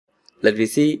Let me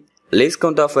see least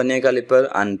count of vernier caliper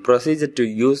and procedure to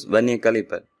use vernier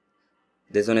caliper.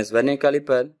 This one is vernier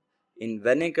caliper. In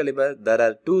vernier caliper, there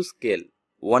are two scales.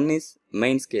 One is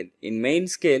main scale. In main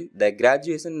scale, the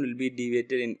graduation will be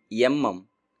deviated in mm.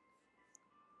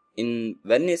 In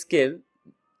vernier scale,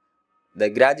 the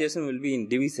graduation will be in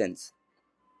divisions.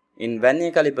 In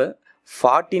vernier caliper,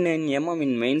 49 mm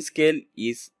in main scale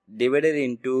is divided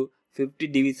into 50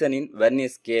 division in vernier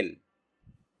scale.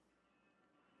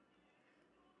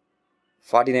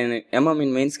 49 mm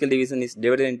in main scale division is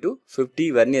divided into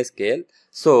 50 vernier scale.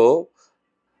 So,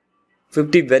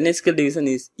 50 vernier scale division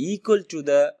is equal to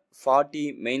the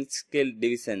 40 main scale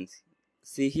divisions.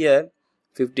 See here,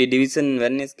 50 division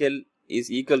vernier scale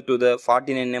is equal to the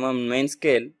 49 mm main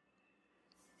scale.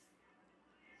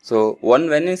 So, 1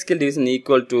 vernier scale division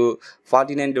equal to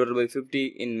 49 divided by 50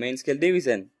 in main scale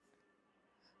division.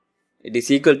 It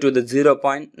is equal to the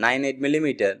 0.98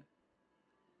 millimeter.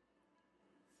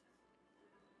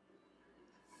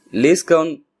 Least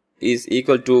count is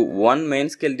equal to 1 main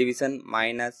scale division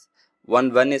minus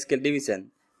 1 vernier scale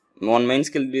division. 1 main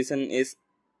scale division is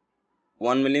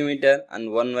 1 millimeter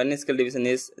and 1 vernier scale division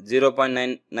is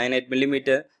 0.998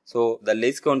 millimeter. So, the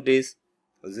least count is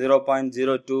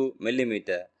 0.02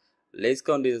 millimeter. Least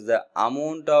count is the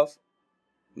amount of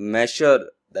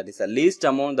measure, that is the least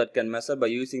amount that can measure by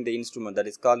using the instrument, that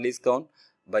is called least count.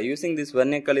 By using this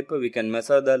vernier caliper, we can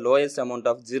measure the lowest amount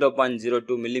of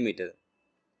 0.02 millimeter.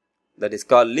 That is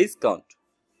called least count.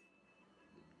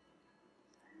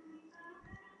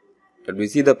 Let me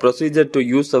see the procedure to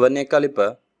use the vernier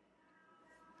caliper.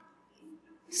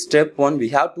 Step 1, we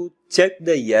have to check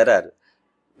the error,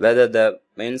 whether the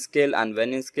main scale and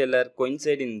vernier scale are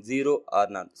coincide in 0 or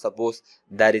not. Suppose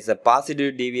there is a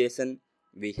positive deviation,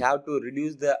 we have to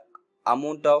reduce the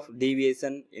amount of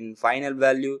deviation in final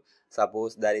value.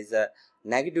 Suppose there is a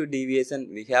negative deviation,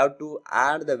 we have to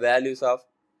add the values of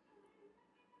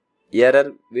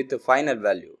error with the final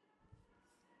value.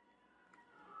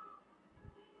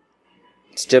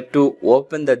 Step 2,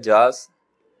 open the jaws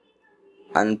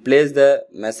and place the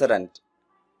measurement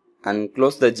and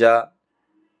close the jar.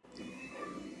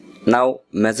 Now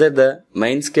measure the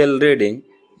main scale reading.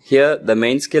 Here the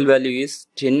main scale value is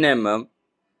 10 mm.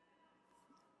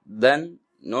 Then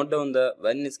note down the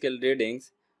vernier scale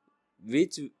readings,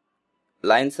 which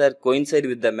lines are coincide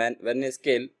with the vernier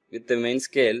scale with the main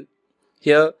scale.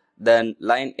 Here the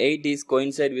line 8 is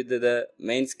coincide with the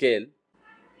main scale.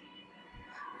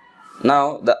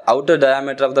 Now the outer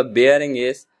diameter of the bearing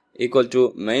is equal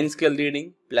to main scale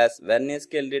reading plus vernier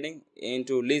scale reading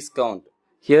into least count.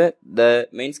 Here the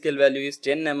main scale value is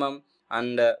 10 mm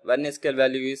and vernier scale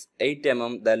value is 8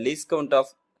 mm. The least count of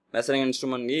measuring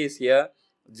instrument is here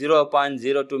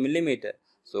 0.02 millimeter.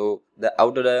 So the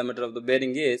outer diameter of the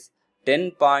bearing is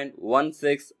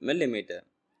 10.16 millimeter.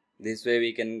 This way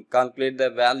we can calculate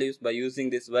the values by using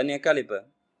this vernier caliper.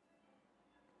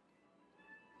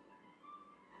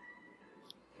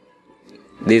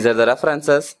 These are the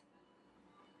references.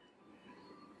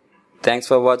 Thanks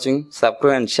for watching.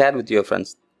 Subscribe and share with your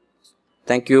friends.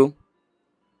 Thank you.